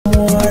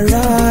ọmọ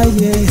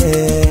aráyé ẹ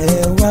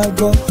wá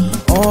gbọ́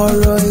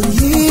ọ̀rọ̀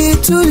yìí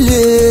tún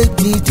lè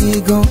gidi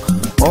gan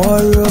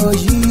ọ̀rọ̀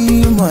yìí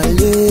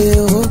mọ̀lẹ́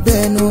ó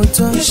gbẹnu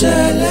tán.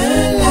 ìṣẹ̀lẹ̀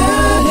ńlá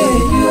lè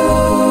yọ.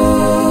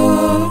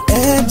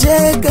 ẹ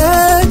jẹ́ ká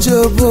jọ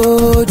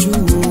bójú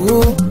wò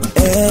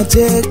ẹ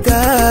jẹ́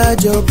ká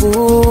jọ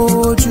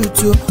bójú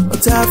tó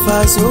ọ̀tá fà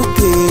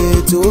sókè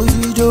tó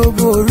yíjó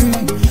borí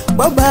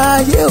bọ́bá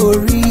ayé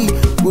orí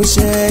kò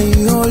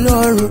ṣẹ̀yìn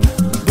Ọlọ́run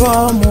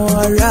bọ́mọ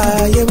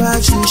aráyé bá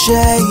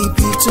ṣiṣẹ́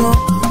ibi tán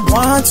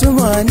wọ́n á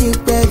túmọ̀ ní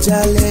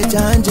pẹ́jálẹ̀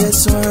jáǹjẹ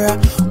sanra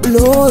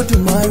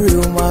Olódùmarè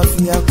ó máa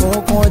fi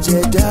àkọ́kàn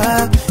jẹ̀dá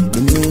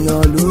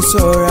ènìyàn ló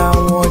sọ̀rọ̀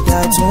àwọn ọ̀dà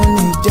tó ń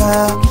níjà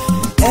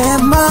ẹ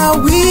máa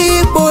wí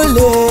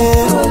pọ̀lẹ́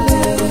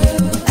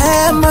ẹ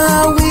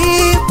máa wí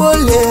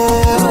pọ̀lẹ́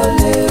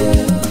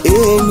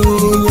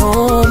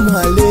ènìyàn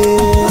mọ̀lẹ́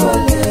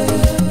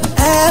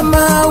ẹ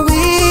máa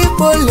wí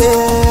pọ̀lẹ́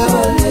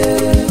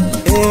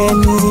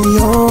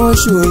ènìyàn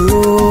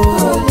ṣòro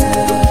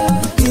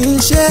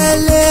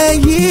ìṣẹ̀lẹ̀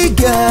yìí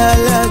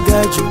gàlágà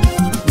jù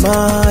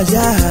máa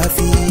yá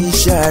fi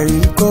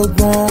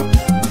ṣàríkọ́gbọ́n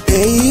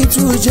èyí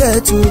tún jẹ́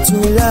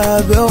tuntun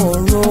lábẹ́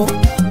ọ̀run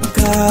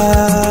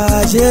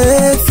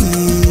kàyéfì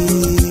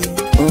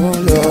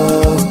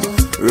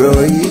ńlọrọ̀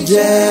yìí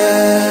jẹ́.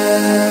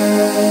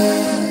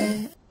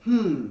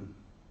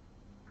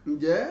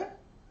 ǹjẹ́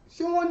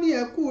ṣé wọ́n ní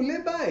ẹ kú ilé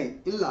báyìí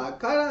ńlá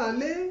kára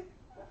lé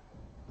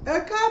ẹ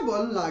káàbọ̀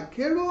ńlá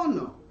kérò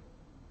ọ̀nà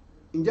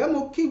ǹjẹ́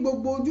mo kí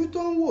gbogbo ojú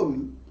tó ń wò mí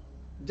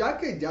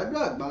jákèjádò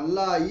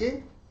àgbáńlá ayé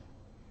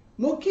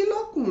mo kí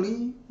lọ́kùnrin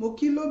mo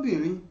kí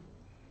lóbìnrin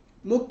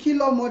mo kí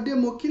lọ́mọdé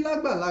mo kí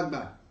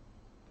lágbàlagbà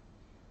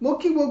mo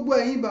kí gbogbo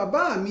ẹ̀yin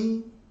bàbá mi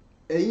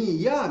ẹ̀yin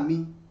ìyá mi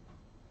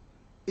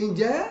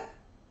ǹjẹ́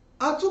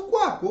a tún kú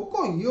àkókò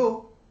yìí o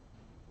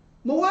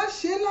mo wá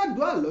ṣe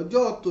ládùúà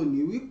lọ́jọ́ tòní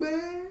wípé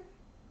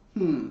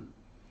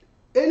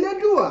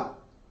Elédùà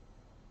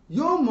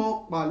yóò mọ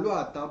pàlọ́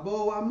àtàbọ̀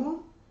wa mọ́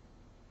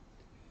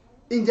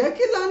ǹjẹ́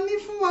kí la ní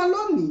fún wa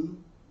lónìí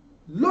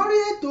lórí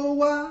ètò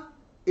wa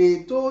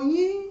ètò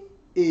yín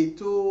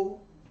ètò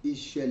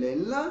ìṣẹ̀lẹ̀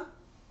ńlá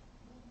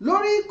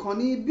lórí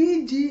ìkànnì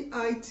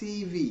BGI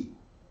TV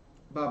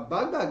bàbá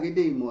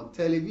gbàgede ìmọ̀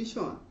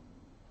tẹlifíṣọ̀n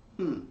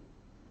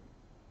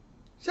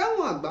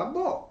ṣáwọn àgbà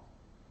bọ̀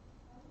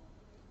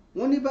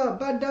wọ́n ní bá a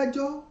bá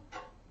dájọ́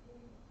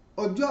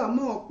ọjọ́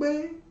àmọ́ pé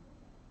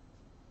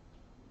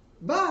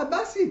bá a bá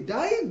sì dá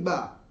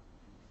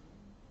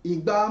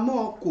ìgbà àmọ́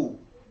kò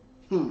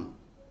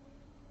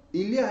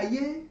ilé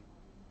ayé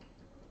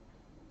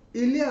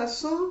ilé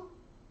asán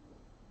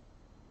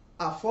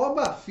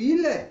àfọ́bà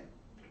fílẹ̀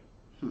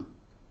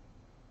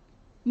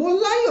mo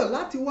láyọ̀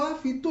láti wá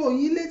fi tó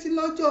yín létí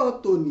lọ́jọ́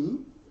tòní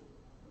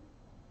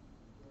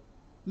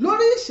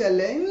lórí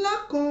ìṣẹ̀lẹ̀ ńlá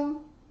kan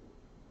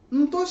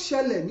tó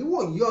ṣẹlẹ̀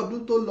níwòyí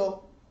ọdún tó lọ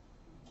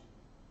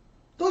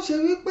tó ṣe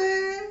wípé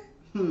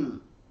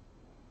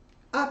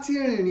a ti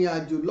rìnrìn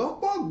àjò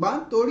lọ́pọ̀ ọ̀gbà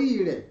nítorí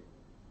rẹ̀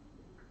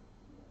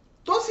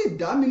tó sì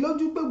dá mi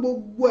lójú pé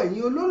gbogbo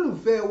ẹ̀yin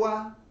olólùfẹ́ wa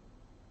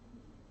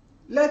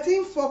lẹ ti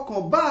ń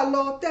fọkàn bá a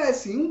lọ tẹ́ ẹ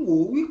sì ń wò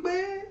ó wípé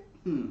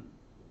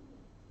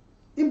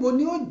níbo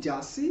ni ó já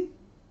sí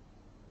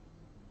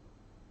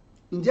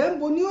ǹjẹ́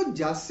níbo ni ó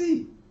já sí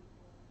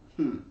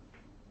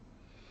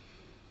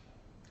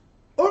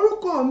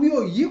orúkọ mi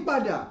ò yí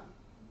padà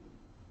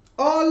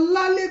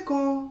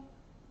Ọlálékan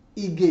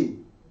Ìgè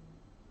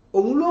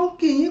òun ló ń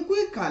kí yín kú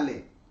ìkàlẹ̀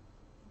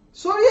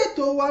sórí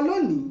ètò wa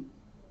lónìí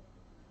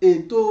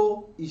ètò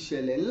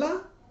ìṣẹ̀lẹ̀ ńlá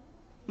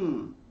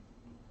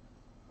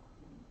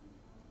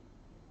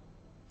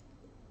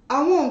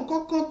àwọn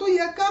nǹkan kan tó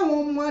yẹ káwọn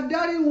ọmọ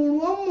adarí oorun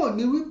wọn mọ̀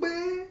ní wípé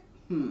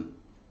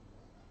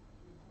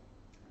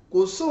kò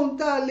sóhun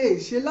tá a lè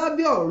ṣe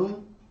lábẹ́ ọ̀run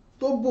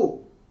tó bò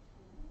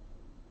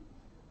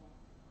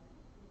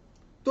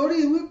torí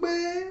wípé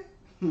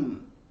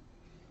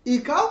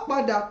ìkà ó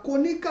padà kó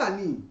níkà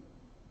ni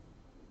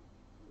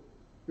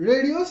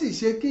rere ó sì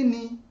ṣe kí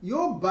ni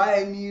yóò bá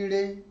ẹni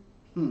re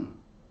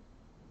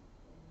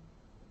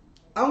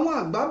àwọn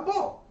àgbà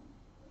bọ̀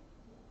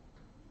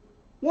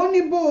wọ́n ní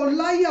bó o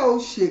láyà o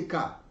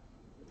ṣèkà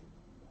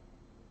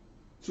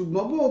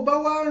ṣùgbọ́n bó o bá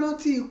wá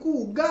rántí ikú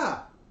gáà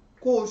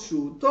kó o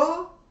ṣòótọ́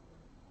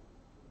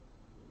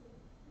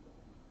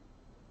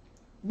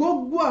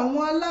gbogbo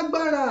àwọn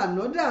alágbára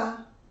ànádà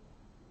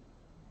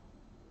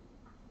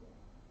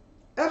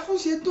ẹfún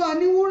ṣetó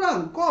aníwúrà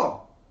ńkọ́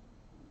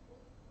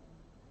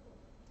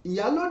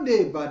ìyálóde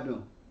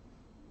Ìbàdàn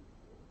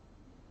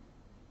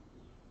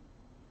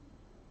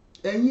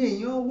ẹ̀yin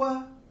èèyàn wa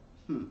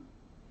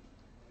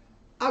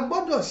a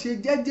gbọ́dọ̀ ṣe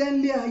jẹ́jẹ́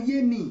ńlé ayé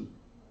ni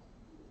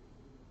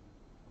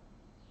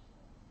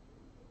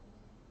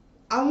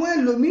àwọn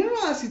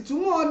ẹlòmíràn a sì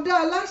túmọ̀ dá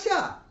aláṣà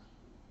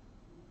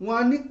wọn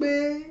a ní pé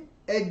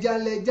ẹja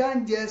lẹja ń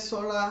jẹ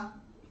ṣọ́ra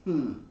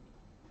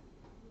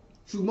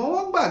ṣùgbọ́n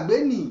wọ́n gbàgbé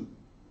ni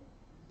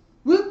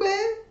wípé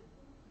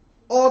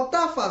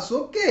ọ̀tá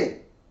fàsókè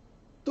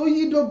tó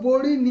yídó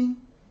borí ni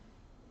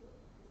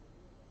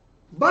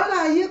bára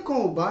ayé kan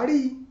ò bá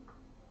rí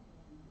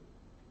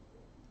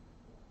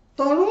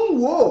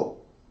wò ó.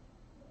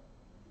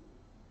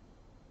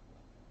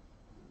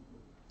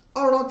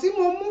 Ọ̀rọ̀ tí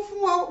mo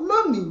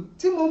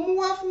mú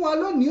wá fún wa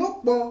lónìí ó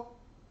pọ̀.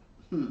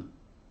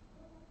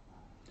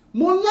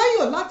 Mo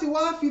láyọ̀ láti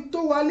wá fi tó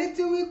wa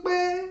létí wípé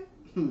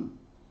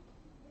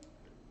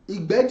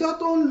ìgbẹ́jọ́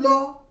tó ń lọ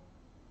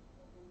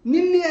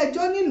nílé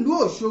ẹjọ́ nílùú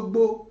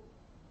Òṣogbo,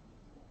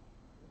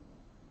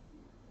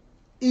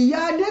 ìyá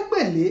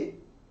Adépèlé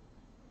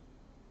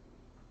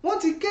wọ́n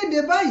ti kéde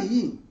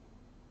báyìí,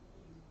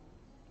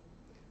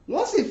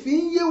 wọ́n sì fi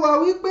ń yé wa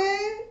wípé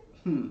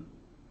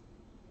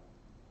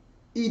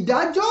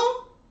ìdájọ́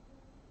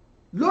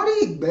lórí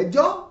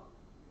ìgbẹ́jọ́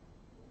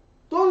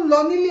tó ń lọ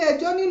nílé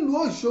ẹjọ́ nílùú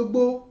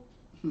Òṣogbo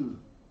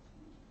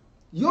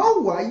yóò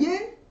wáyé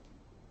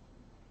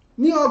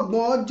ní 30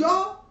 ọjọ́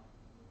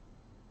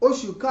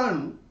oṣù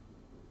karùn-ún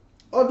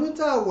ọdún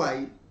tá a wà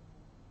yìí,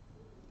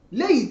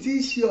 léyìí tí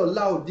í ṣe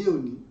ọ̀la òde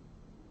òní.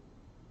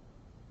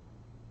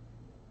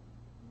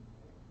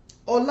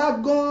 Ọ̀la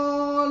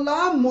gan-an la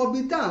mọ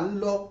ibi tá à ń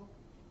lọ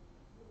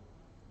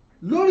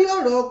lórí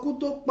ọ̀rọ̀ ọkú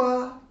tó pa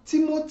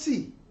Timothy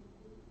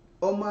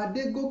ọmọ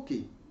Adégòkè,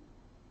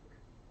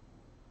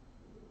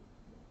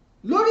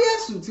 lórí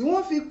ẹ̀sùn tí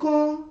wọ́n fi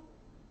kan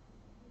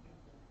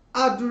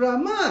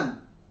Abdulrahman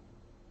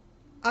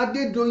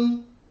Adédoyin.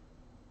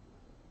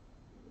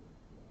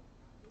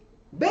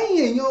 Bẹ́yìn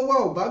èèyàn wa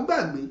ò bá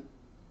gbàgbé,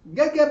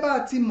 gẹ́gẹ́ bá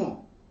a ti mọ̀,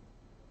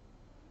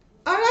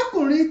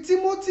 arákùnrin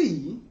Timothy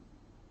yìí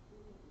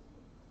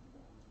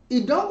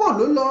ìdánwò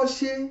ló lọ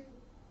ṣe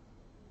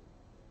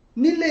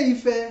nílé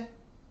Ifẹ̀,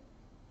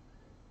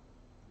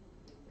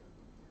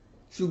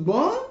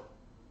 ṣùgbọ́n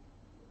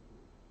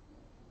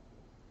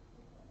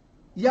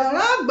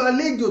yàrá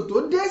àgbàlejò tó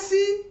dé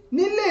sí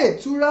nílé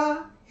ìtura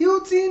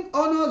Hilton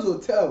Honors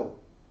Hotel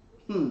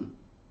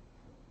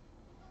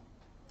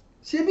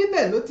ṣe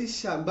bíbẹ̀ ló ti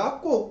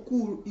ṣàgbákò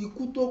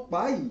ikú tó pa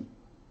á yìí,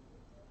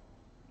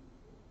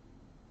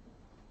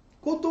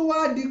 kó tó wá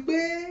di pé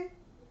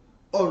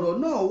ọ̀rọ̀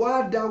náà wá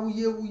da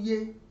wuyewuye.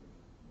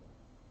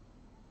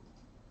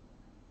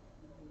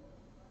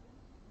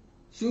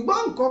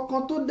 Ṣùgbọ́n nǹkan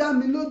kan tó dá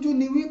mi lójú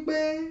ni wípé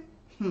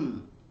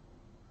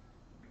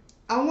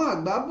àwọn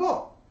àgbà bọ̀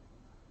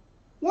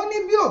wọ́n ní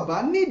bí ò bá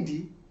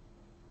nídìí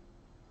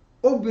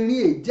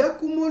obìnrin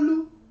èjẹ́kúmólú.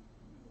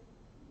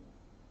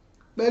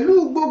 Pẹ̀lú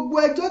gbogbo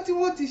ẹjọ́ tí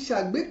wọ́n ti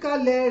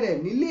ṣàgbékalẹ̀ rẹ̀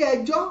nílé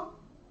ẹjọ́,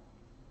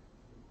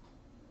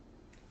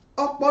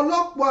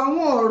 ọ̀pọ̀lọpọ̀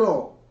àwọn ọ̀rọ̀,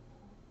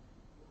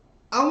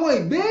 àwọn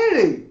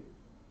ìbéèrè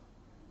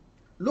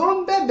ló ń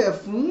bẹ̀bẹ̀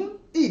fún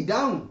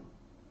ìdáhùn.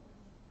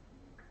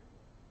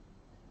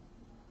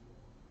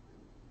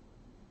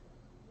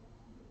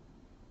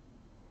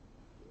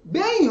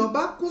 Béèyàn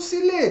bá kú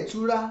sílé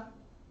ìtura,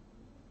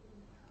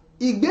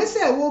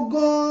 ìgbésẹ̀ wo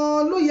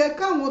gan-an ló yẹ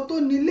káwọn tó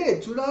nílé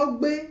ìtura ó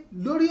gbé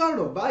lórí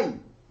ọ̀rọ̀ báyìí?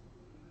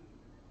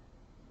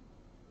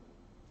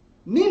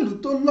 Nílùú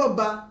tó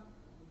lọ́ba,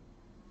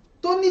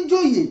 tó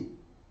níjòyè,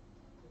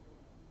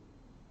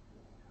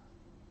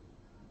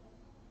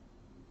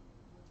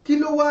 kí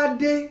ló wá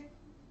dé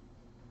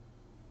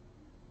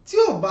tí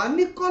ò bá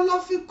ní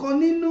kọ́lọ́fín kan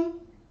nínú?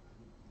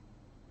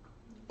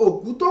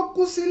 Òkú tó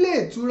kú sílé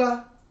ìtura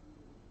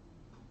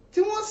tí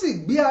wọ́n sì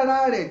gbé ara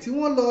rẹ̀ tí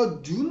wọ́n lọ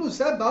jùúnù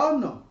sẹ́bàá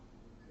ọ̀nà.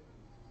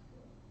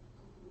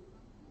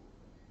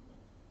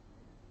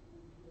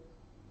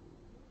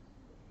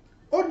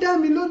 Ó dá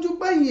mi lójú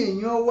pẹ́yìn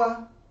èèyàn wa,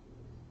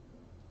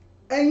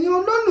 ẹ̀yin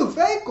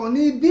olólùfẹ́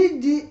ìkànnì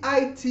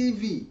BGI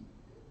TV,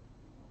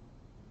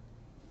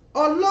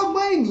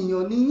 ọlọ́gbọ́n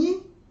ènìyàn ni yín,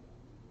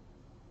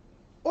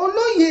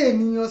 olóye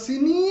ènìyàn sì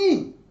ni yín.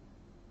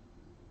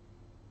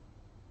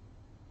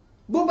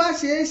 Bó bá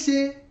ṣeé ṣe,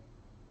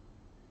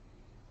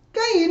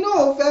 kẹ́yìn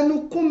náà fẹnu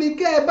kún mi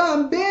kẹ́ ẹ bá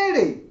ń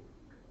béèrè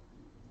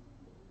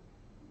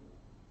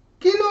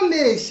kí ló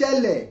lè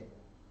ṣẹlẹ̀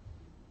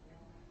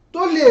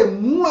tó lè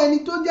mú ẹni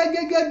tó jẹ́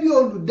gẹ́gẹ́ bí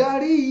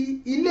olùdarí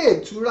ilé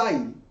ìtura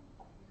yìí,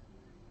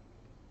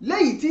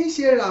 léyìí tí ń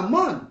ṣe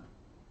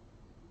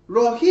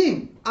Rahim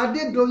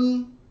Adédoyin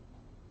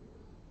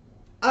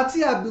àti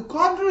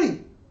Abdulkadri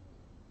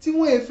tí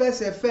wọ́n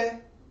fẹsẹ̀ fẹ́.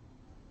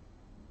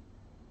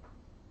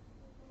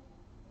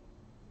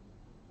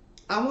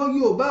 Àwọn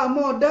Yorùbá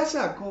mọ́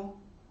dáṣà kan,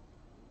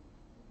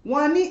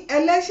 wọ́n ní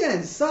ẹlẹ́ṣẹ̀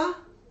ń sá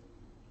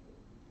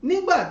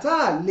nígbà tá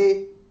a lè.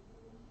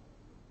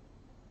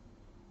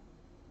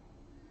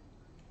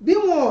 Bí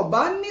wọn ò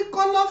bá ní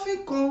kọ́lọ́fín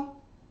kan,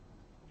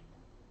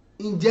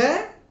 ǹjẹ́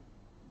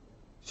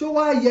ṣó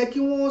wá yẹ kí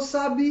wọ́n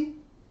sá bí?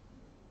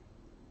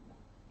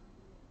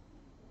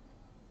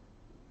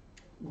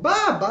 Bá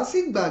a bá sì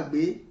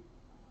gbàgbé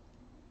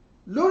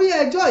lórí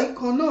ẹjọ́ yìí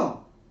kan náà,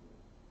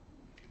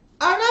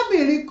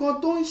 arábìnrin kan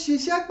tó ń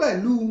ṣiṣẹ́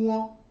pẹ̀lú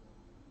wọn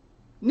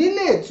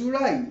nílé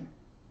ìtura yìí,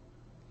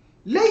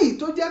 léyìí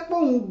tó jẹ́ pé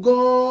òun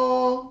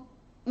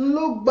gan-an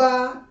ló gba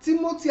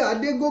Timothy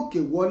Adégòkè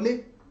wọlé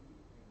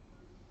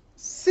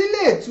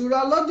sílé ìtura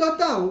lọ́jọ́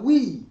tá à ń wí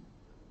yìí,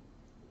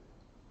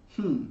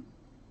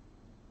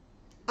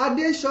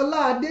 Adéṣọlá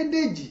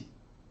Adédèjì.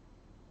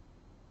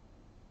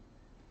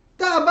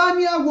 Tá a bá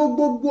ní á wo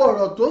gbogbo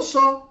ọ̀rọ̀ tó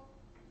sọ,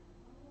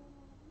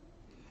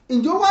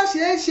 ǹjọ́ wá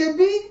ṣeé ṣe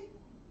bí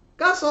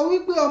ká sọ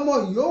wípé ọmọ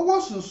yìí ó wò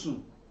sùnsùn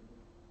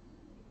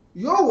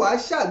yóò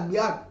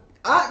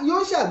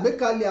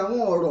ṣàgbékalẹ̀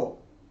àwọn ọ̀rọ̀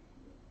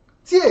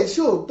tí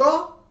èso òótọ́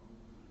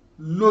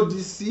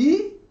lòdì sí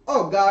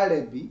ọ̀gá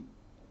rẹ̀ bí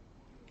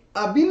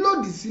àbí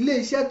lòdì sí ilé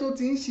iṣẹ́ tó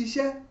ti ń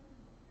ṣiṣẹ́.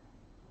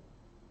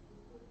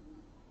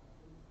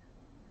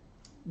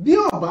 Bí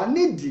ó bá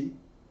nídìí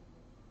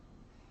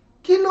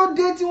kí ló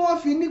dé tí wọ́n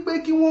fi ní pé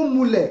kí wọ́n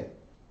múlẹ̀?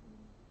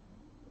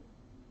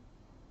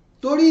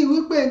 Torí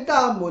wípé ń tá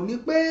a mọ̀ ní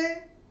pé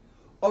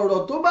ọ̀rọ̀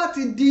tó bá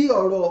ti di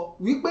ọ̀rọ̀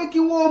wípé kí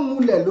wọ́n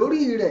múlẹ̀ lórí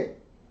rẹ̀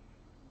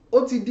ó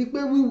ti di pé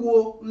wíwo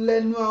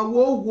lẹ́nu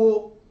awo wo.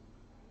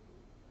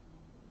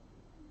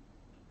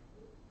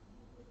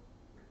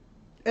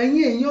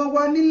 Ẹ̀yin èèyàn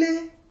wa nílé,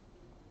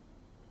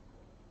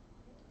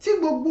 tí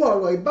gbogbo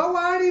ọ̀rọ̀ ìbá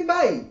wá rí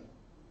báyìí,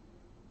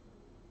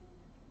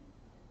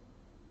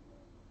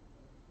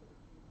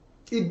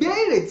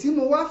 ìbéèrè tí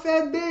mo wá fẹ́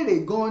béèrè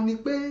gan ni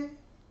pé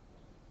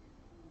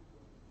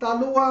ta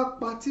ló wá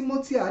pa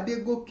Timothy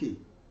Adégòkè?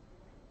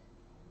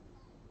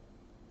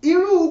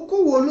 Irú ikú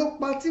wo ló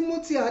pa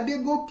Timothy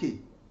Adégòkè?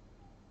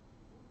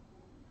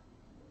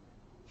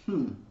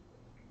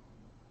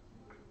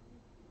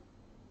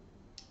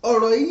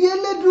 Ọ̀rọ̀ iye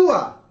lédùà.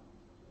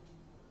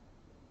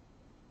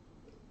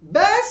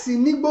 Bẹ́ẹ̀ sì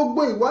ni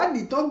gbogbo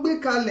ìwádìí tán gbé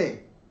kalẹ̀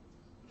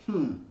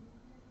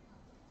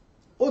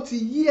ó ti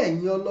yí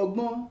ẹ̀yin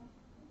ọlọ́gbọ́n,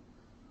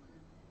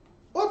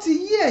 ó ti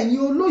yí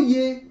ẹ̀yin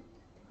olóye,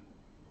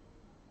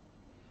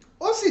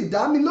 ó sì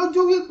dá mi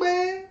lójú wípé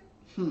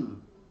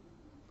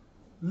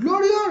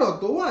lórí ọ̀rọ̀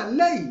tó wà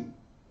ńlẹ̀ yìí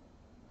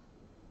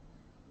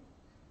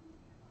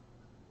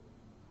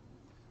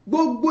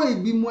gbogbo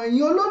ìgbìmọ̀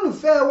ẹ̀yin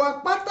olólùfẹ́ wa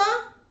pátá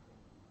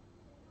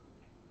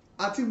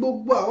àti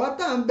gbogbo àwa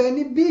tá à ń bẹ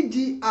ní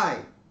BGI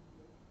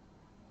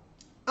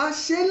a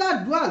ṣe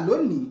ládùúà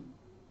lónìí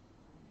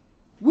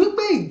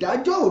wípé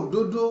ìdájọ́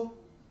òdodo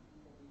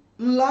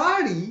ńlá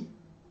rí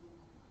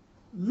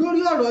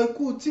lórí ọ̀rọ̀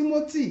ikú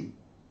Timothy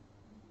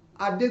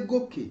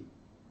Adégòkè.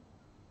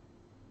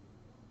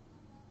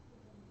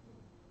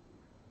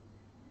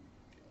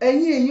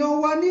 Ẹ̀yin èèyàn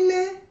wa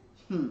nílé,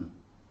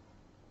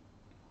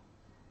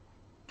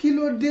 kí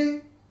ló dé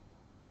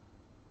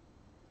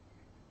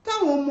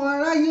táwọn ọmọ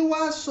aráyé wá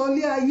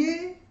sọlé ayé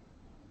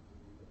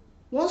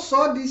wọ́n sọ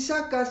ọ́ di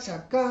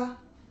ṣákàṣàkà?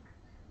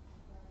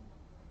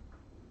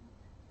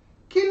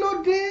 Kí ló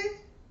dé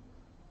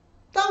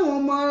táwọn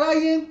ọmọ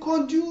aráyé ń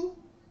kánjú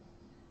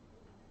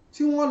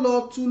tí wọ́n lọ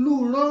tulú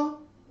rán?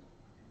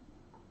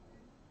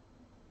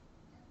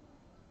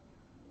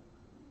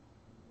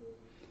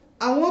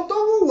 Àwọn tó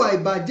hùwà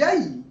ìbàjẹ́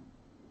yìí,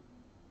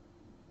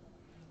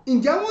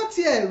 ǹjẹ́ wọ́n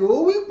ti rò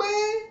wípé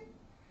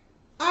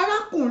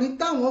arákùnrin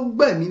táwọn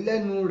gbẹ̀mí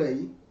lẹ́nu rẹ̀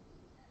yìí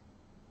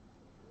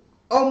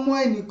ọmọ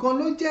ẹnìkan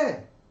ló jẹ́?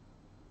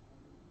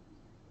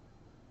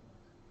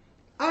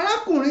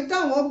 Arákùnrin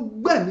táwọn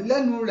gbẹ̀mí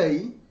lẹ́nu rẹ̀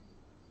yìí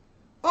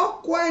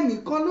ọkọ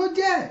ẹnìkan ló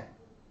jẹ́?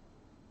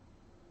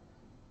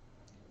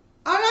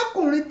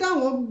 Arákùnrin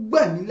táwọn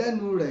gbẹ̀mí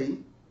lẹ́nu rẹ̀ yìí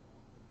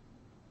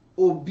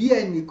òbí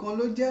ẹnìkan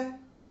ló jẹ́?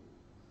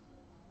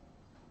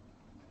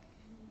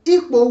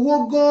 Ipò wo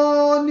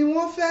gan-an ni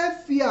wọ́n fẹ́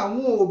fi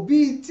àwọn òbí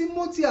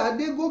Timothy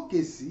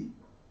Adégòkè sí?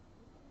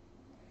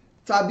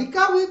 Tàbí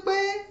ká wí pé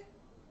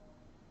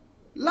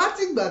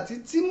látìgbà tí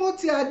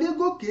Timothy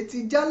Adégòkè ti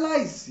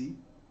jáláìsí,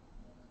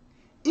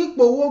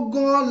 ipò wo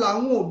gan-an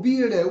làwọn òbí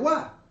rẹ̀ wà?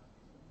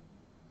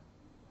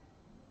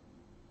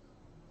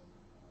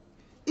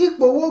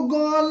 Ipò wo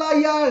gan-an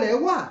láya rẹ̀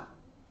wà?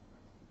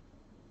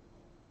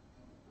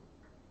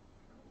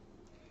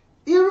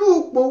 Irú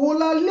ipò wo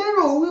la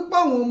lérò wípé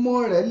àwọn ọmọ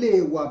rẹ̀ lè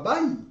wà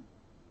báyìí?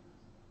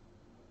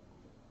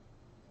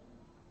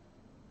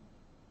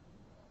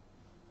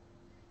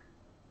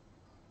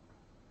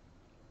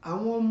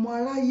 Àwọn ọmọ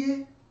aráyé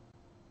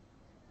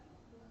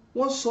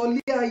wọ́n sọ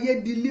ilé ayé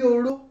di ilé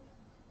oró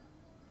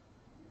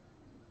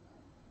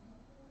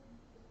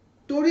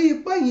torí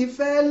pé yín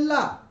fẹ́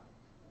là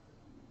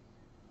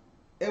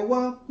ẹ wá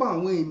ń pa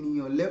àwọn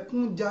ènìyàn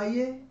lẹ́kún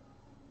jayé.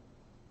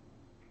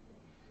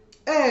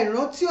 Ẹ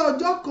rántí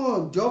ọjọ́ kan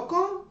ọjọ́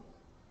kan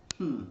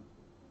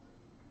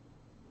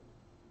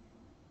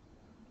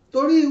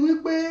torí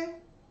wípé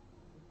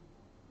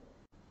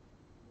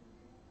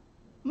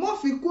mọ́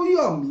fi kú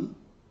yọ̀ mí,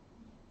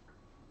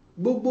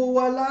 gbogbo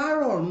wa la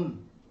rọ̀rùn.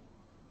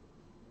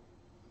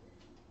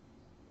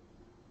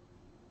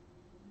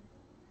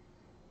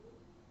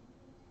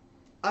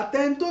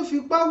 Àtẹni tó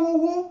fipá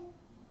wówó,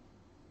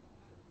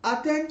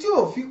 àtẹni tí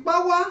ò fipá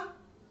wá,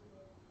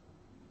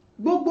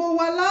 gbogbo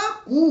wa la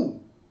kú.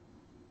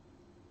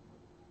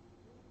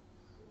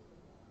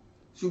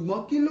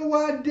 Ṣùgbọ́n kí ló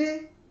wá dé?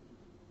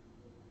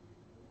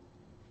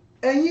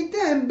 Ẹ̀yin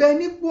tẹ́ ń bẹ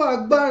nípò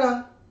agbára,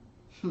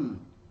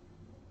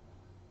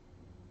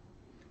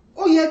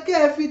 ó yẹ kẹ́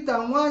ẹ fi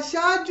tàwọn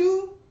aṣáájú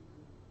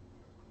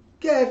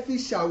kẹ́ ẹ fi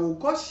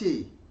ṣàwòkọ́ṣe.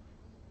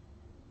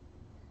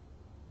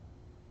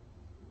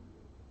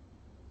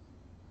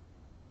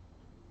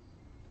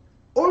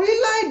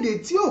 Orílẹ̀-èdè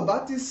tí ò bá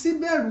ti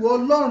síbẹ̀rù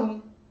Ọlọ́run,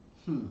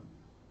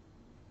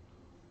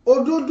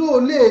 òdodo ò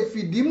lè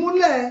fìdí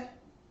múlẹ̀.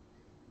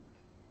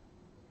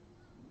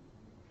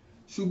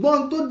 Ṣùgbọ́n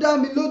tó dá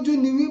mi lójú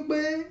ni wípé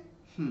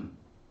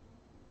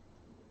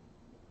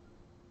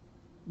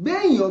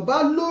béèyàn bá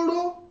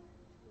lóró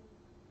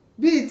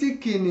bíi ti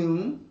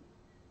kìnìún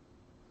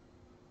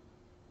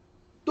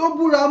tó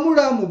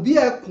búramúramù bí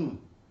ẹkùn,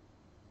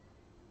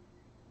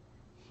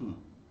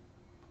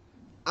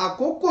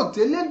 àkókò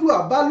tẹ́lẹ́dùà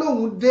bá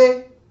lóhun dé,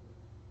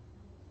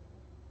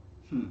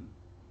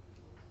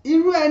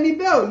 irú ẹni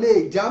bẹ́ẹ̀ ò lè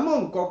jámọ́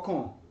nǹkan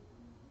kan.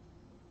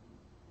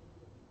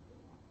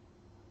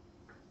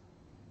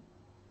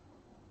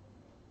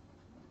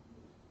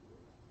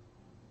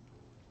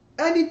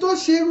 Ẹni tó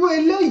ṣerú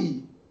eléyìí,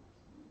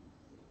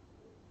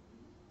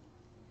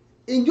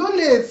 ìjọ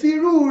lè fi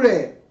irú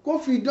rẹ̀ kó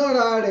fi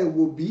dánra rẹ̀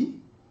wò bí?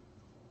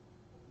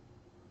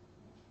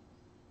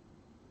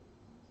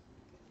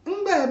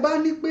 ńgbà ẹ bá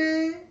ní pé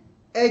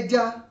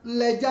ẹja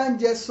ńlẹja ń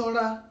jẹ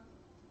sanra,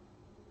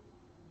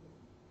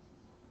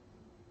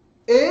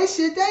 èé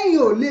ṣe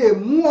tẹ́yìn ò lè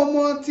mú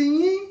ọmọ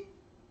tiyín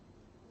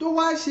tó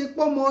wá ṣe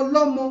pọ́mọ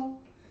ọlọ́mọ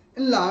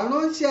ńlá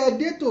ránṣẹ́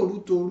dé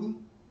tòrutòru.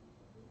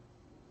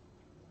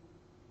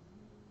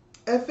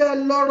 Ẹ fẹ́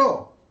lọ́rọ̀,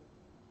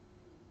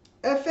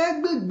 ẹ fẹ́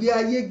gbègbè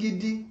ayé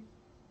gidi,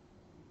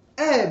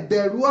 ẹ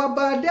bẹ̀rù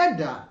ọba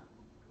dẹ́dà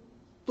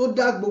tó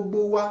dá gbogbo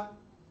wa.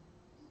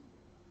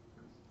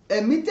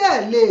 Ẹ̀mí tẹ́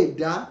ẹ lè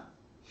dá,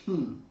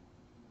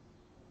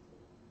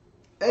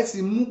 ẹ sì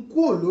mú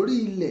kúrò lórí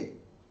ilẹ̀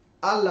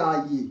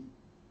alààyè.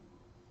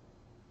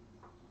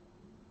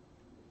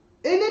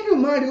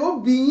 Elédùmarè ó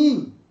bí yín.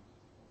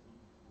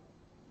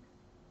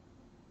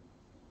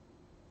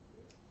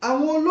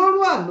 Àwọn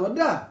olóró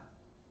ànádà,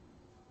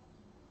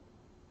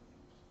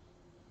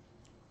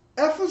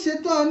 ẹfún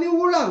ṣetán ní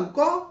wúrà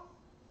ńkọ́?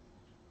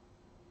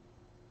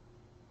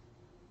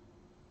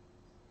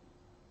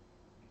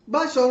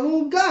 Báṣọ̀run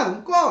Gáà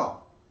ńkọ́?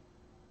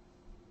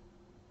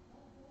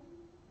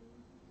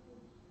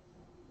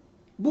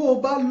 Bó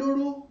o bá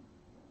lóró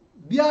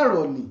bí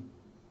àrọ̀nì,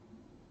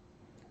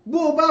 bó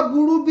o bá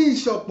burú bí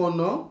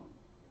ìṣọ̀pọ̀nná,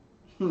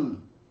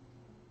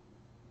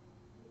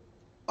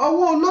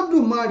 ọwọ́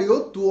Olódùmarè ó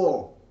tó ọ.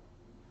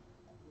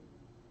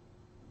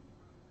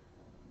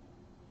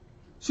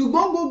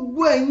 Ṣùgbọ́n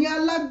gbogbo ẹ̀yin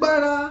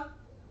alágbára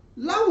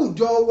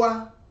láwùjọ wa,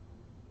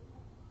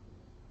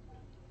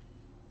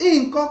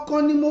 nǹkan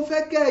kan ni mo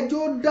fẹ́ kẹ́ ẹ jọ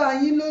dá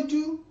yín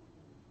lójú.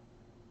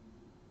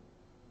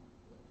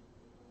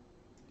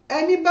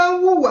 Ẹni bá ń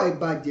hùwà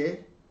ìbàjẹ́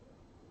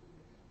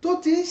tó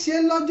ti ń ṣe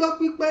lọ́jọ́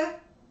pípẹ́,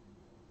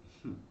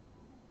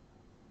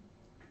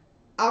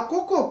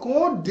 àkókò kan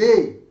ó dé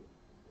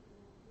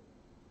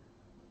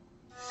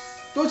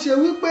tó ṣe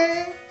wípé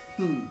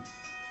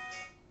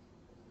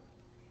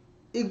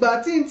ìgbà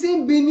tí n ti ń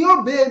bi ni ó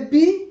bẹ́ẹ̀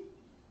bí,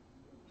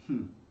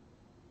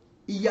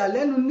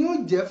 ìyàlẹ́nu ni ó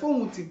jẹ́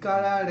fóun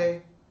tìkára rẹ̀.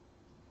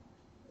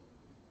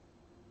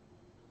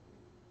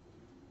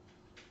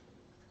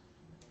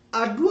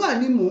 Àdúrà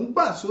ni mò ń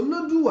gbà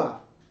sólódùwà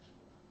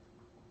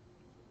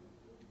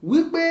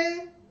wípé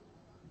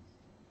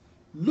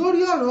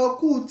lórí ọ̀rọ̀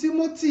ọkú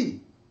Tímótì,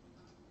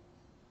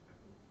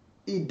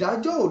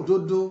 ìdájọ́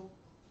òdodo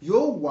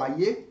yóò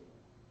wáyé.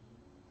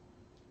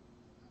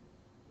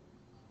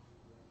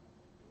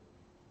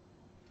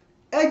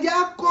 Ẹ jẹ́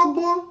á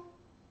kọ́gbọ́n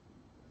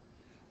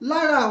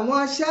lára àwọn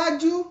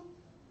aṣáájú.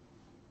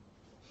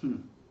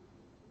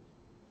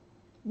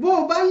 Bó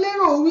o bá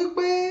lérò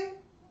wípé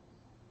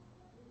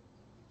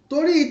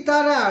torí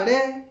ìtara rẹ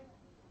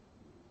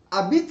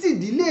àbí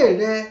tìdílé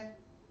rẹ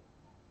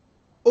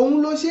òun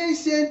ló ṣe ń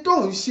ṣe tó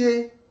ń ṣe,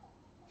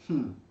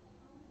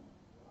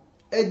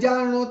 ẹ jẹ́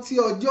á rántí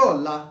ọjọ́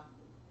ọ̀la.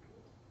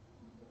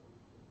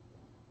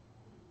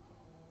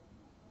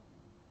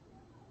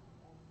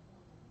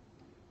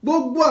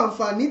 Gbogbo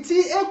àǹfààní tí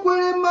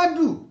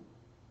Ekweremadu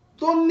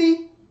tó ní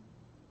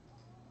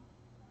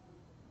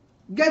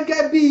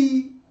gẹ́gẹ́ bí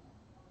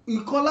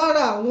ìkan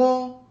lára àwọn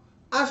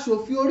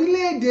aṣòfin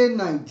orílẹ̀-èdè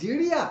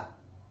Nàìjíríà,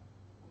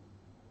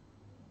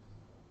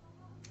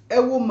 ẹ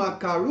wo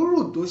màkàrúrù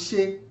tó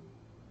ṣe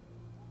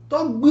tó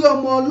gbé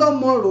ọmọ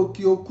ọlọ́mọ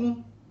ròkè òkun.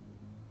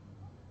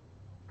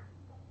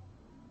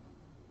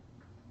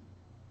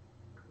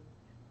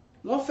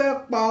 Wọ́n fẹ́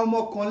pa ọmọ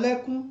kan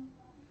lẹ́kún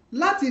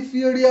láti fi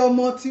rẹ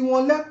ọmọ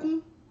tiwọn lẹ́kún.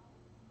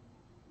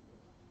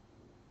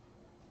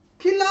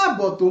 Kí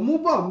láàbọ̀ tó mú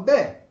bọ̀ ń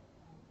bẹ̀?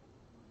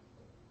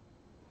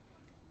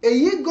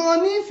 Èyí gan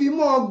ní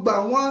ìfimọ́ gbà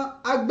wọn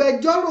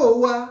agbẹjọ́rò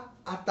wa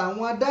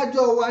àtàwọn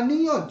adájọ́ wa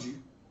níyànjú.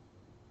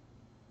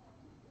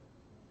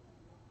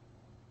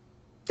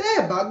 Tẹ́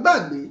ẹ̀ bá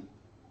gbàgbé,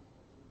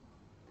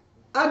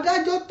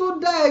 adájọ́ tó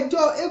dá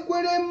ẹjọ́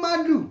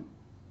Ekweremadu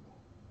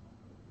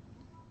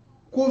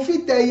kò fi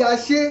tẹ̀yà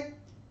ṣe,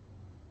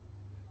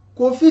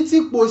 kò fi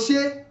tipò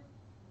ṣe,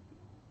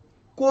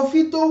 kò fi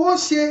towó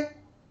ṣe,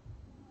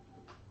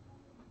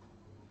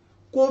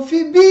 kò fi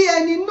bí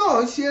ẹni náà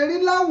ṣe rí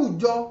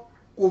láwùjọ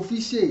kò fi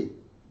ṣe.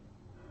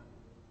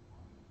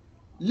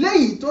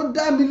 Léyìí tó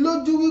dá mi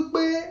lójú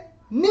wípé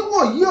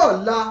níwòyí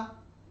ọ̀la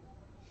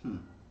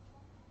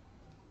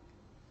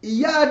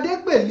ìyá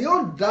Adépèlé ó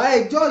dá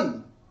ẹjọ́ yìí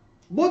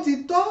bó ti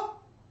tọ́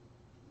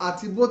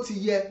àti bó ti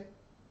yẹ.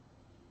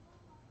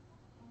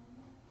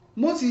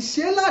 Mo sì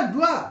ṣe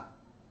ládùúà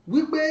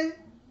wípé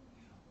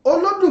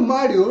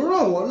Olódùmarè ó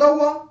ràn wọ́n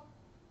lọ́wọ́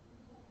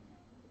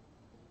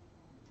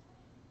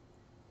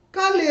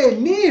ká lè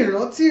ní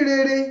ìrántí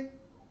rere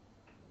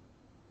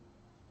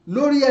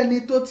lórí ẹni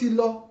tó ti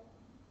lọ.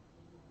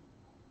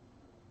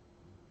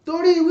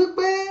 Torí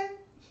wípé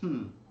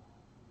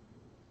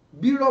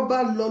bírọ́ bá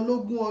lọ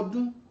lógún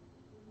ọdún,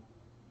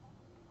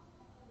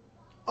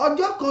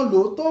 ọjọ́ kan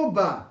lóòótọ́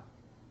bà.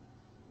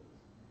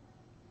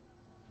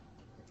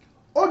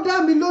 Ó dá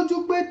mi lójú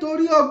pé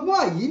torí ọgbọ́n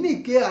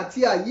àyínìke àti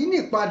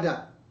àyínìpadà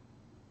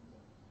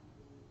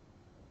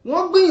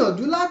wọ́n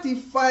gbìyànjú láti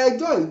fa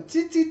ẹjọ́ yìí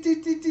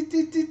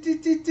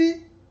títí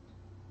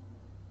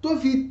tó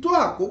fi tó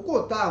àkókò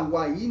tá à ń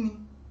wà yìí ni.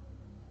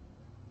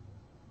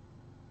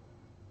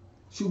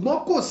 Ṣùgbọ́n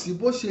kò sí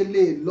bó ṣe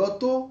lè lọ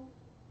tó.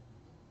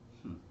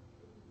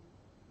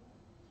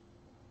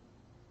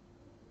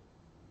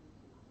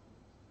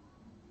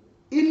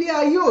 Ilé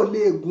ayé ò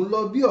lè gùn lọ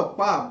bí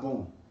ọ̀pá àbọ̀n.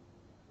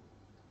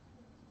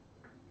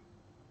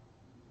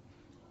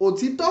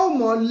 Òtítọ́ ò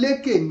mọ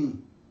lékè ni.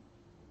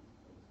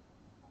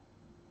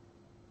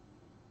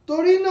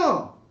 Torí náà,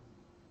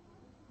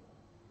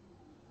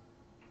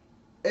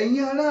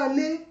 ẹ̀yin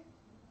aráalé,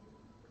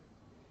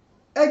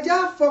 ẹ já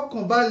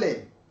fọkànbalẹ̀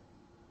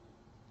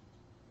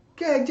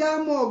kẹ́ ẹ já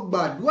mọ́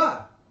gbàdúà.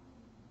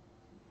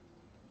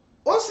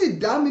 Ó sì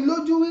dá mi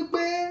lójú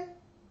wípé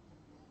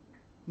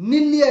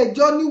nílé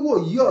ẹjọ́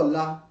níwòyí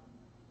ọ̀la,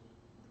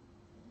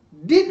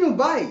 dídùn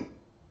báyìí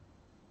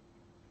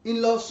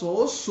ńlọsàn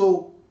ó so.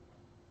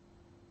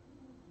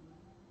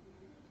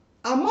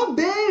 Àmọ́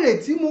béèrè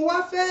tí mo wá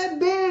fẹ́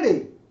béèrè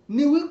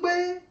ni wípé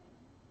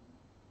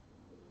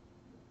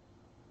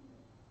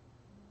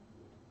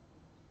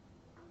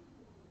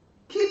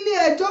kílé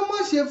ẹjọ́ má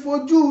ṣe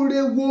fojú re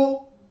wo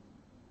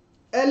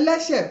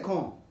ẹlẹ́ṣẹ̀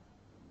kan.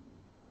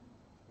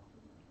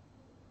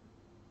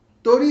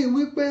 Torí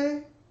wípé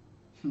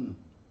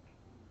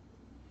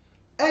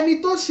ẹni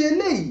tó ṣe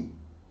léyìí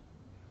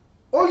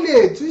ó lè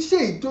tún ṣe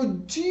èyí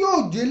tí yóò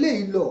jẹ́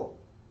léyìí lọ.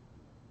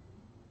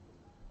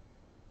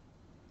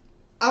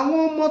 Àwọn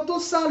ọmọ tó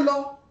sá lọ,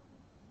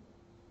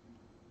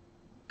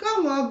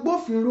 káwọn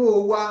agbófinró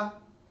wa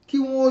kí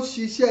wọ́n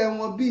ṣiṣẹ́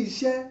wọn bí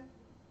iṣẹ́,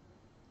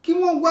 kí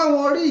wọ́n wá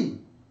wọn rí.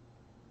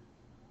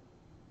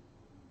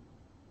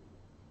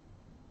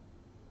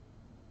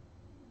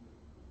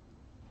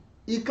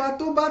 Ìka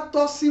tó bá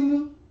tọ́ símú,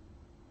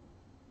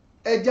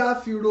 ẹja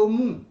fi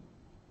romú.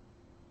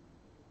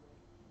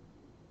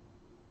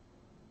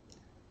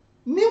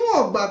 Níwọ̀n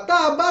ìgbà tá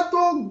a bá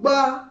tó gba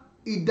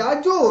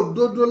ìdájọ́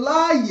òdodo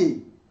láàyè,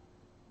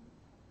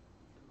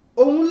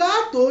 òun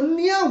látò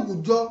ní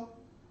àwùjọ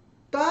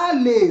tá a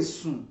lè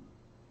sùn,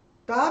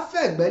 tá a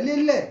fẹ̀gbẹ́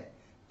lélẹ̀,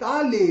 tá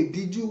a lè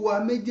díjú wa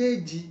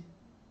méjèèjì.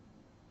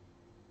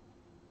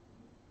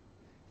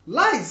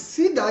 Láì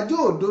sí ìdájọ́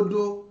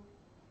òdodo,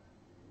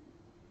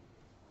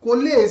 kò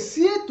lè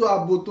sí ètò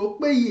ààbò tó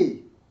péye.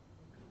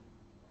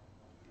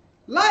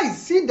 Láì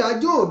sí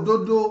ìdájọ́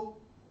òdodo,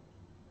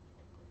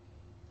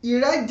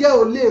 ìrẹ́jẹ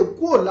ò lè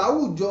kúrò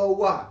láwùjọ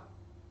wa.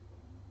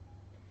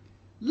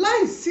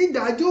 Láì sí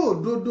ìdájọ́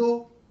òdodo,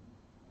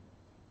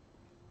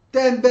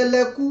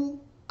 tẹ̀m̀bẹ̀lẹ̀kú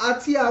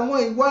àti àwọn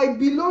ìwà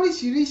ibi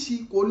lóríṣiríṣi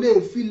kò lè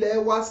filẹ̀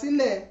wa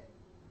sílẹ̀.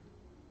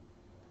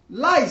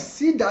 Láì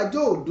sí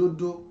ìdájọ́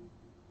òdodo,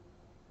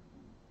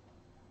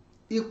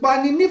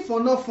 ìpani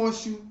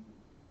nífọ̀nàfọ̀nṣu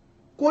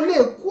kò lè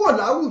kúrò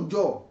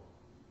láwùjọ.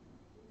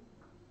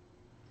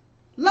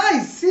 Láì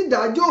sí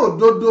ìdájọ́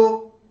òdodo,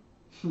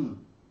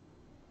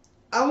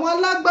 àwọn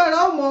alágbára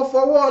ó mọ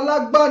fọwọ́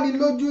ọlágbáni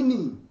lójú ni.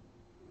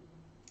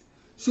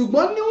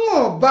 Ṣùgbọ́n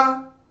níwọ̀nba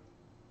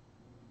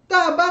tá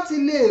a bá ti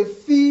lè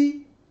fi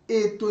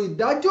ètò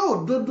ìdájọ́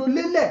òdodo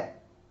lélẹ̀,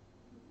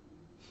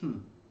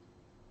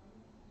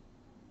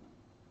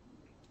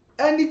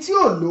 ẹni tí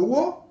ò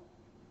lówó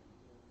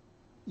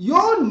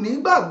yóò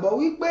nígbàgbọ́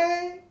wípé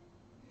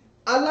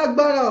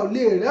alágbára ò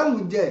lè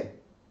rẹ́hùn jẹ.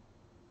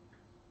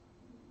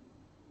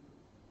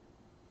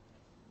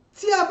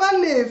 Tí a bá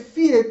lè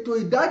fi ètò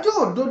ìdájọ́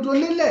òdodo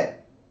lélẹ̀,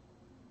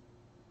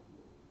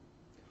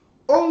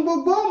 ohun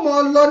gbogbo mọ́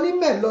lọ ní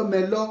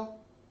mẹ̀lọmẹ̀lọ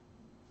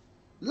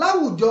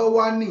láwùjọ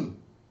wa ni,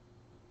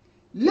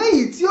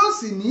 léyìí tí ó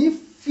sì ní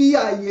fi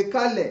àyè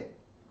kalẹ̀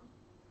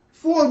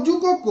fún ojú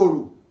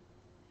kòkòrò,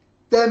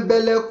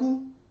 tẹ̀m̀bẹ̀lẹ̀kú,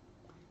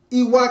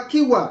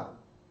 ìwàkiwà,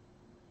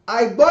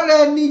 àìgbọ́ra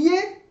ẹni yé,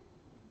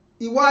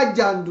 ìwà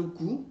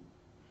jàǹdùkú,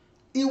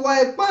 ìwà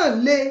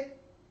ìpáǹle,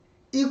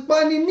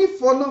 ìpani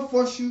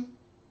nífọ̀nàfọ̀nṣu.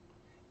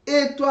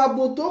 Ètò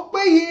ààbò tó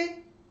péye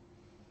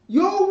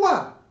yóò wà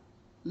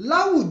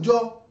láwùjọ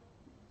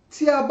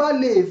tí a bá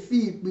lè fi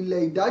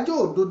ìpìlẹ̀ ìdájọ́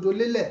òdodo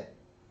lélẹ̀.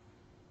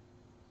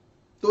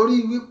 Torí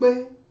wípé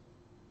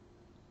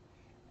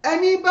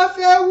ẹni bá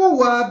fẹ́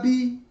hùwà bí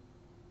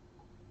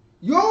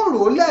yóò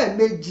rò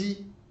lẹ́ẹ̀mejì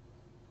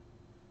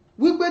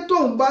wípé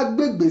tóun bá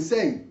gbégbèsè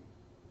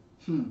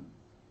yìí,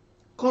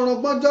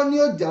 kọ̀rọ̀gbọ́njọ́ ni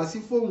ó já sí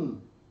fóun.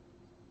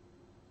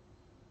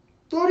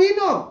 torí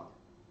náà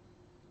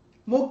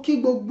mo kí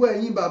gbogbo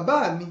ẹ̀yin bàbá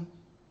mi,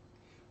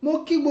 mo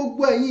kí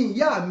gbogbo ẹ̀yin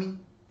ìyá mi,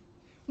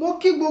 mo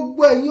kí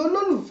gbogbo ẹ̀yin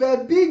olólùfẹ́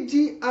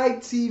BGI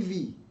TV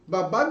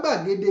bàbá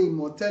gbàgede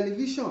ìmọ̀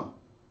tẹlifíṣàn.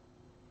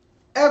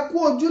 Ẹ kú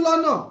ojú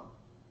lọ́nà.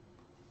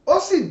 Ó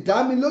sì dá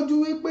mi lójú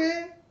wípé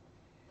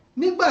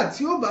nígbà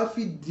tí ó bá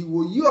fi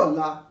dìwòyí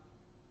ọ̀la,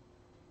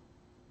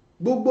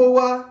 gbogbo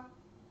wa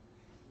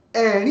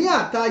ẹ̀rín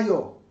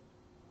àtayọ̀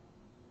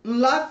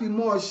ńlá fi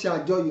mọ́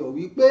ṣàjọyọ̀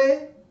wípé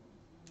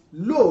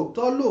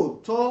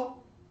lóòótọ́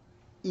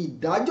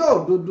ìdájọ́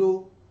òdodo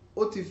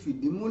ó ti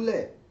fìdí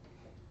múlẹ̀.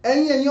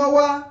 Ẹ̀yin èèyàn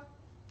wa,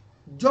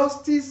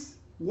 justice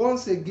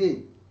once again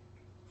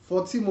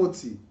for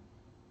Timothy.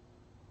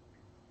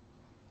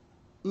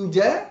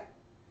 Ǹjẹ́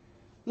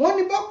wọ́n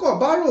ní bọ́kọ̀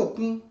bá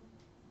ròkun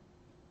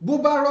bó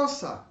bá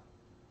rọ̀ṣà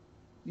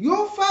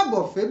yóò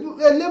fàbọ̀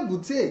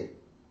elébùté.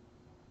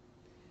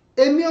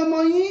 Èmi ọmọ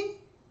yín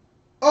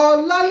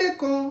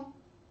Ọlálékan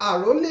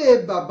àrólé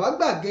bàbá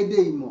gbàgede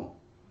ìmọ̀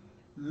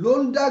ló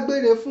ń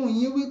dágbére fún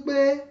yín wípé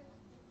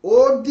ó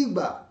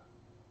dìgbà.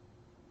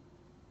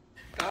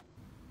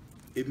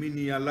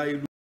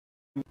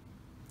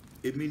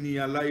 Èmi ni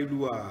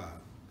aláìlúwà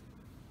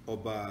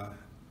ọba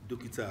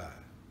dókítà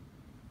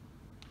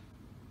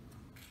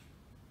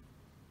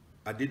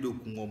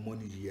Adédòkun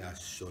Ọmọnìyí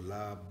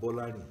Àṣọlá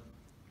Bọ́lárìn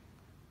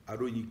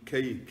aróyin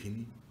kẹ́yè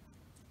kínní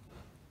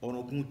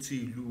ọ̀ràngún ti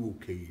ìlú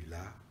Òkè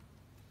Ìlá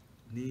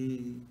ní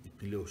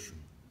ìpínlẹ̀ Ọ̀ṣun.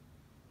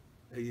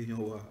 Ẹ̀yin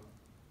èèyàn wa,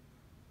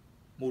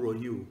 mo rọ̀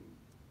yín o,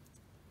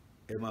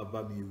 ẹ máa bá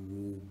mi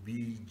wo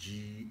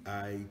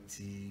BGI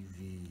TV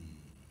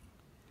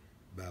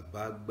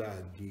bàbá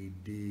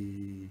gbàgede,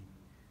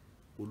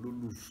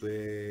 olólùfẹ́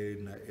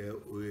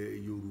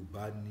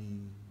Yorùbá ni,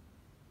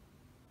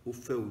 ó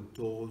fẹ́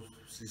òótọ́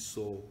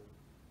sísọ,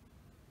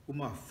 ó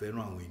máa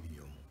fẹ́ràn àwọn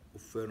ènìyàn, ó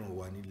fẹ́ràn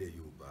wa nílẹ̀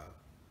Yorùbá.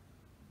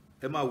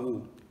 Ẹ máa wo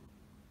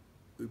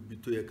ibi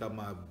tó yẹ ká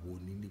máa bò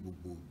ní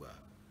gbogbo ìgbà,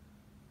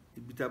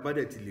 ibi tá a bá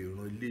dẹ̀ ti lè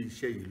ran ilé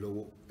iṣẹ́ yìí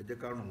lọ́wọ́, ẹ jẹ́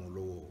ká ràn wọ́n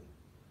lọ́wọ́.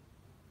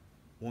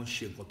 Wọ́n ń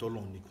ṣe nǹkan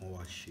tọ́lọ́run nìkan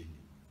wá ṣe ni.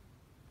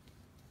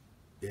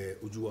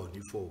 Ojú wa ò ní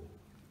fọ́ o,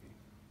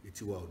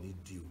 etí wa ò ní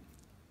di o,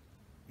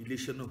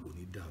 iléeṣẹ́ náà kò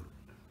ní dàrú,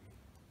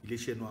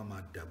 iléeṣẹ́ náà á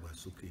máa dàgbà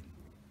sókè ni.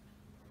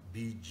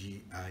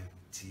 BGI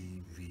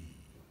TV.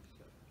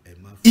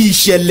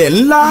 Ìṣẹ̀lẹ̀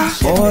ńlá.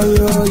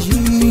 Ọ̀rọ̀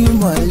yìí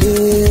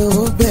mọ̀lẹ́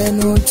ó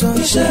bẹnu tán.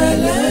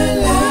 Ìṣẹ̀lẹ̀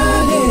ńlá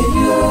lè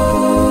yọ.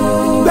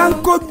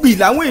 Gbáǹkọ́gbì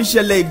làwọn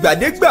ìṣẹ̀lẹ̀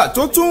ìgbàdégbà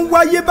tó tún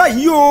wáyé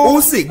báyìí o. Ó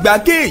sì gba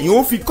kéèyàn ó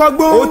fi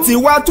kọ́gbọ́n. Ó ti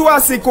wá tó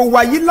àsìkò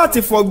wáyé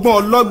láti fọgbọ́n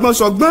ọlọ́gbọ́n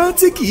ṣọgbọ́n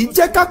tí kì í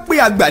jẹ́ ká pé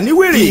àgbà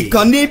níwèrè.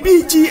 Ìkànnì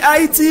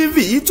BGI TV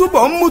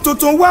túbọ̀ ń mú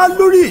tuntun wá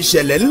lórí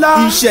ìṣẹ̀lẹ̀ ńlá.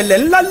 Ìṣẹ̀lẹ̀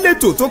ńlá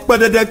lètò tó pọn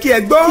dandan kí ẹ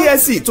gbọ́. Kí ẹ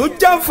sì tó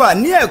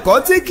jàǹfààní ẹ̀kọ́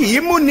tí kì í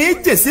mú ní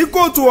jèsí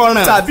kóòtù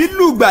ọ̀ràn tàbí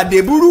lùgbàdé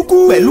burúkú.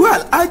 Pẹ̀lú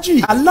Alhaji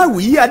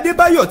Aláwìyí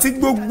Adébáyọ̀ tí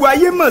gbogbo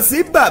ayé mọ̀ sí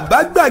bàbá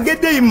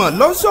gbàgede ìmọ̀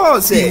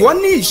lọ́sọ̀ọ̀sẹ̀. Ìwọ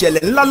ní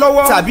ìṣẹ̀lẹ̀ ńlá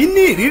lọ́wọ́ tàbí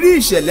ní ìrírí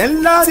ìṣẹ̀lẹ̀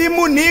ńlá tí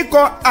mú ní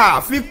kọ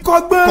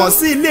àfikọ́gbọ́n. Kàn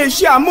sí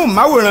iléeṣẹ́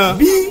amóhùnmáwòrán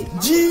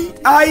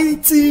BGI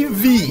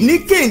TV ní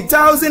King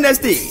Thousand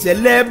Estate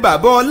ṣẹlẹ̀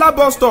bàbá Ọlá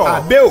Stop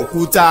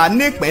Abẹ́òkúta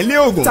nípínlẹ̀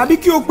Ògùn. Tàbí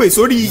kí o pè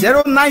sórí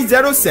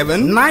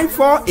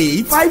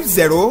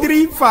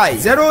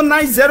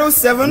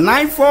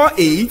 0907-948-5035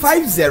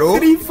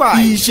 0907-948-5035.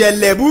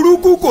 Ìṣẹ̀lẹ̀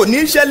burúkú kò ní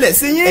ṣẹlẹ̀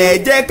sí yín. Ẹ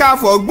jẹ́ ká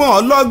fọgbọ́n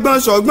ọlọ́gbọ́n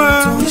ṣọgbọ́n.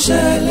 Tó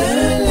ṣẹlẹ̀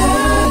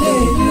lálẹ́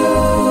yọ.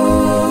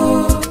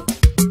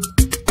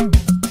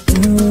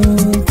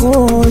 Kó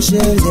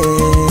ṣẹlẹ̀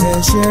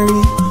ṣe rí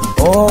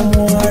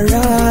ọmọ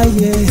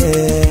aráyé ẹ̀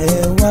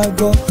wá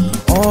gbọ́.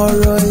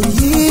 Ọ̀rọ̀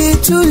yìí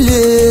tún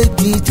lè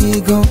gidi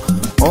gan.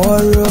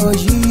 Ọ̀rọ̀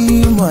yìí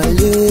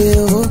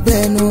mọ̀lẹ́ ó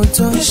bẹnu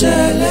tán.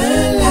 Ìṣẹ̀lẹ̀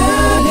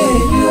lálẹ́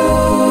yọ.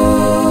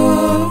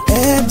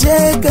 Ẹ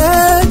jẹ́ ká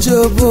jọ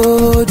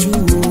bójú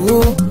wò.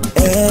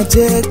 Ẹ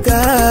jẹ́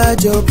ká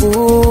jọ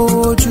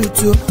bójú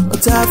tó. Ó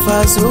ta fà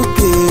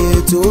sókè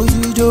tó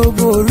yíjó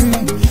borí.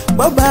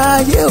 Bọ́bá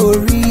ayé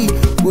orí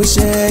kò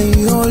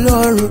ṣẹ̀yìn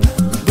Ọlọ́run.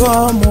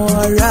 Bọ́mọ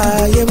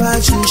aráyé bá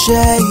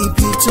ṣiṣẹ́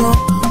ibi tán,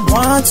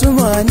 wọ́n á tún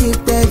máa ní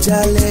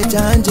pẹ́jálẹ̀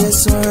jáǹjẹ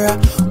sanra.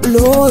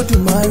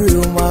 Olódùmarè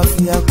ó máa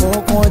fi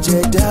àkọ́kàn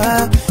jẹ̀dá.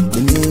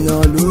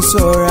 Ènìyàn ló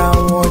sọra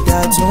wọn dà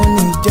tó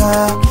níjà.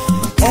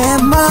 Ẹ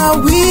máa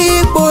wí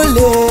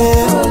pọ̀lẹ́,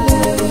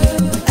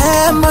 ẹ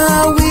máa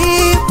wí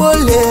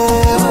pọ̀lẹ́.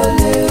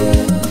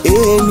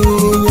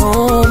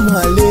 Ènìyàn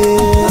mọ̀lẹ́,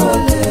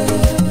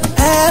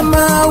 ẹ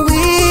máa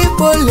wí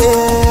pọ̀lẹ́.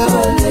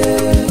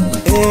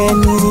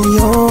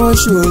 Ènìyàn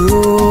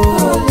ṣòro.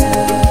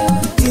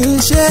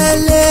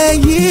 Ìṣẹ̀lẹ̀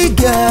yìí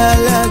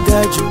gàlágà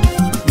jù,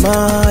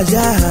 máa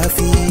yá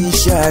fi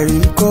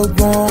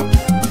ṣàríkọ́gbọ́n.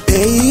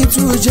 Èyí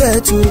tún jẹ́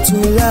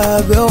tuntun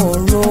lábẹ́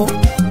ọ̀run.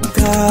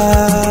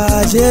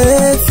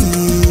 Kàyéfì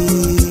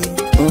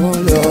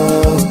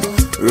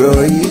ńlọrọ̀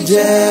yìí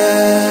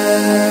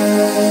jẹ́.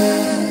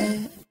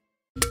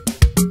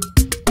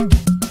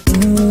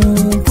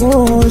 Kó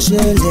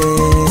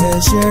ṣẹlẹ̀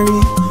ṣe rí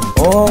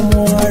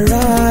ọmọ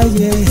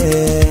aráyé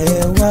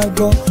ẹ̀ wá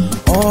gbọ́.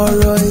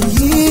 Ọ̀rọ̀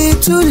yìí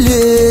tún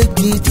lè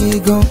gidi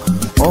gan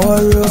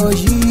ọ̀rọ̀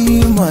yìí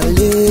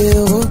mọ̀lẹ́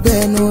ó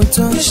gbẹnu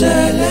tán.